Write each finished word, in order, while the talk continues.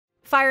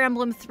Fire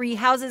Emblem 3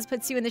 Houses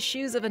puts you in the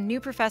shoes of a new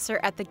professor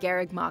at the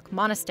Garreg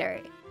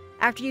Monastery.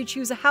 After you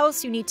choose a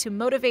house, you need to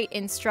motivate,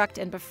 instruct,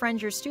 and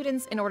befriend your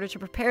students in order to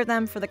prepare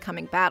them for the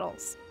coming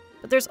battles.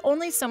 But there's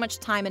only so much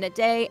time in a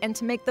day, and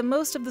to make the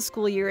most of the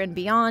school year and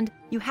beyond,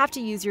 you have to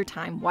use your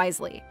time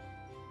wisely.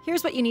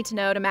 Here's what you need to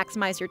know to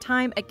maximize your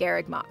time at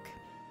Garreg.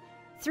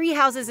 3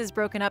 Houses is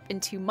broken up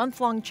into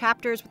month-long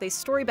chapters with a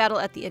story battle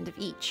at the end of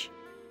each.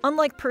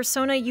 Unlike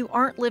Persona, you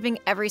aren't living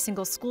every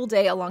single school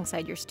day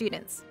alongside your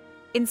students.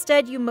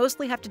 Instead, you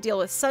mostly have to deal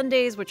with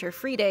Sundays, which are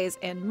free days,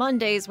 and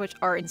Mondays, which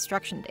are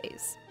instruction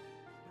days.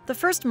 The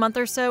first month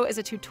or so is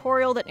a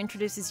tutorial that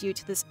introduces you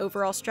to this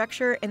overall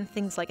structure and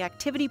things like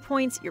activity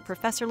points, your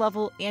professor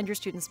level, and your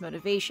students'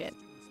 motivation.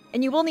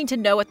 And you will need to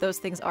know what those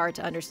things are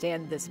to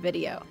understand this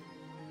video.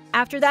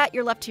 After that,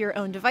 you're left to your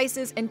own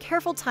devices, and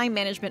careful time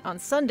management on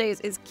Sundays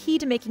is key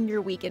to making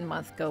your week and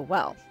month go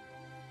well.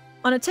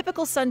 On a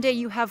typical Sunday,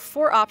 you have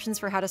 4 options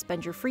for how to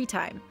spend your free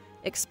time: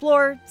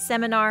 explore,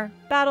 seminar,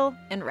 battle,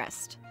 and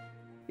rest.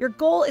 Your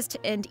goal is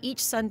to end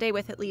each Sunday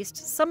with at least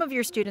some of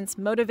your students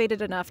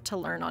motivated enough to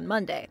learn on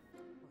Monday.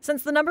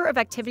 Since the number of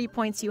activity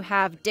points you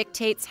have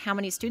dictates how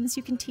many students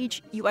you can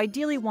teach, you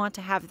ideally want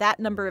to have that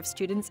number of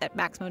students at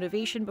max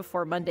motivation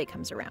before Monday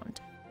comes around.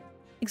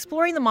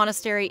 Exploring the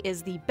monastery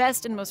is the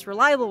best and most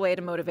reliable way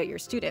to motivate your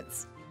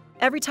students.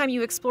 Every time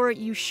you explore it,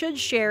 you should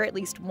share at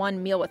least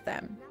one meal with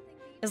them.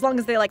 As long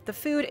as they like the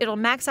food, it'll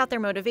max out their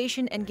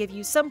motivation and give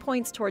you some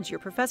points towards your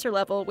professor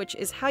level, which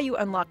is how you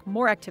unlock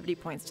more activity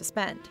points to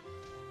spend.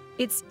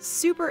 It's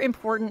super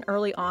important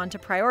early on to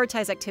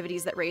prioritize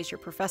activities that raise your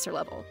professor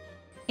level.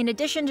 In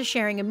addition to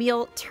sharing a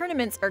meal,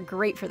 tournaments are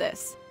great for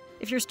this.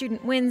 If your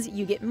student wins,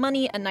 you get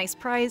money, a nice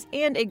prize,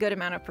 and a good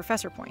amount of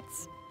professor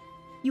points.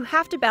 You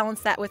have to balance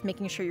that with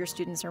making sure your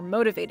students are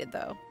motivated,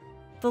 though.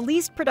 The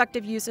least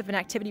productive use of an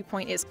activity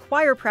point is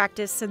choir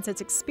practice, since its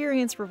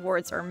experience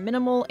rewards are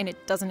minimal and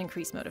it doesn't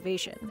increase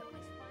motivation.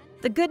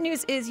 The good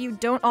news is you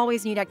don't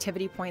always need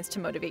activity points to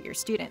motivate your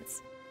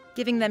students.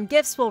 Giving them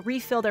gifts will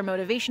refill their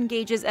motivation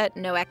gauges at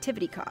no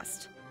activity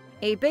cost.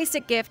 A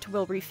basic gift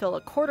will refill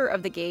a quarter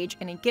of the gauge,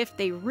 and a gift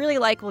they really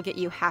like will get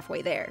you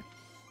halfway there.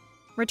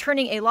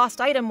 Returning a lost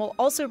item will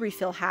also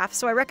refill half,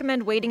 so I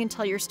recommend waiting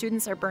until your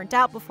students are burnt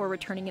out before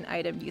returning an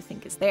item you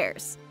think is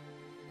theirs.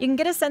 You can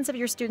get a sense of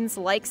your students'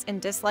 likes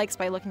and dislikes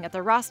by looking at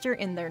the roster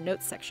in their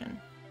notes section.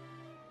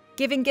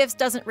 Giving gifts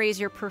doesn't raise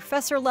your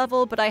professor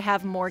level, but I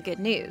have more good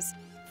news.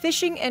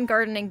 Fishing and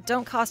gardening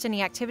don't cost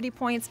any activity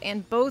points,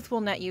 and both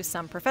will net you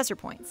some professor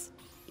points.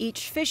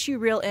 Each fish you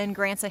reel in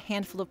grants a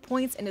handful of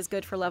points and is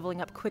good for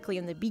leveling up quickly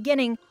in the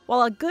beginning,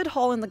 while a good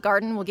haul in the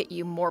garden will get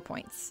you more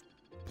points.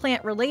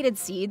 Plant-related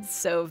seeds,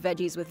 so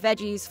veggies with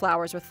veggies,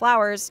 flowers with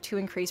flowers, to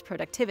increase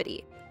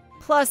productivity.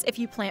 Plus, if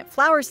you plant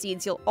flower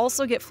seeds, you'll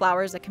also get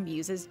flowers that can be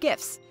used as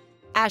gifts.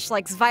 Ash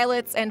likes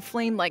violets, and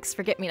Flame likes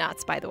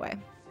forget-me-nots, by the way.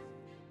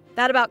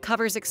 That about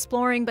covers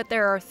exploring, but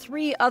there are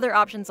 3 other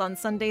options on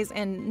Sundays,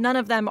 and none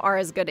of them are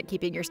as good at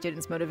keeping your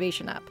students'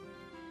 motivation up.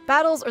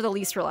 Battles are the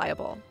least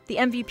reliable. The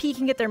MVP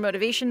can get their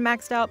motivation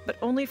maxed out, but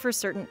only for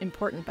certain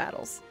important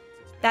battles.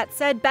 That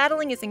said,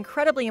 battling is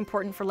incredibly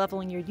important for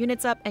leveling your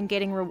units up and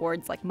getting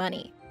rewards like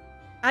money.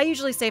 I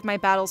usually save my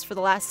battles for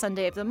the last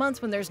Sunday of the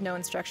month when there's no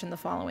instruction the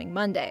following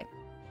Monday.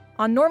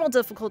 On normal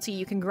difficulty,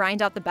 you can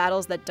grind out the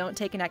battles that don't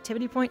take an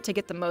activity point to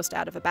get the most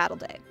out of a battle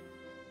day.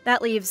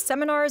 That leaves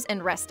seminars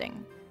and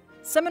resting.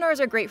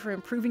 Seminars are great for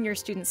improving your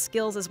students'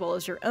 skills as well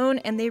as your own,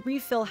 and they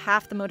refill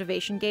half the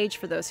motivation gauge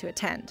for those who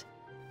attend.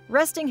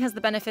 Resting has the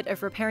benefit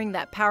of repairing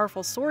that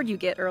powerful sword you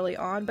get early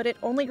on, but it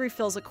only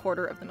refills a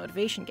quarter of the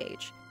motivation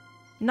gauge.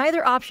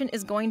 Neither option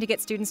is going to get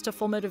students to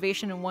full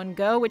motivation in one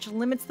go, which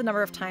limits the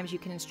number of times you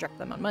can instruct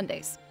them on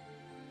Mondays.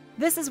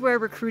 This is where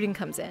recruiting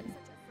comes in.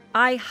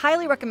 I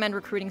highly recommend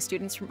recruiting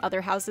students from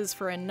other houses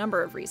for a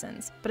number of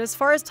reasons, but as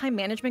far as time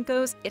management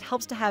goes, it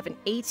helps to have an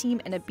A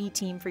team and a B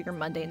team for your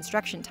Monday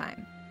instruction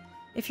time.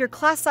 If your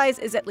class size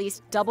is at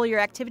least double your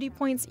activity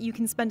points, you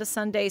can spend a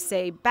Sunday,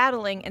 say,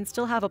 battling, and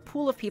still have a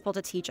pool of people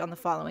to teach on the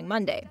following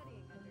Monday.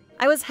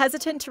 I was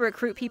hesitant to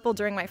recruit people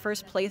during my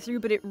first playthrough,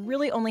 but it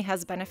really only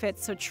has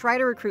benefits, so try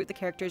to recruit the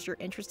characters you're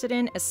interested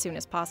in as soon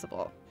as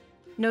possible.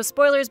 No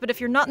spoilers, but if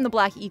you're not in the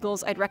Black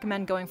Eagles, I'd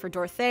recommend going for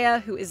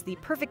Dorothea, who is the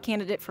perfect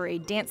candidate for a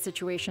dance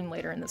situation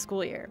later in the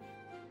school year.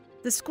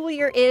 The school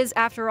year is,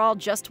 after all,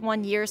 just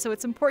 1 year, so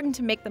it's important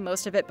to make the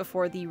most of it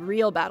before the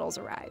real battles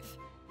arrive.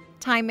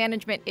 Time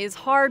management is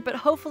hard, but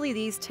hopefully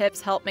these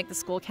tips help make the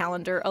school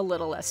calendar a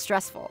little less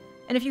stressful.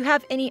 And if you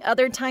have any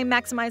other time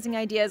maximizing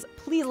ideas,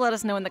 please let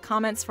us know in the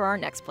comments for our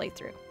next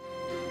playthrough.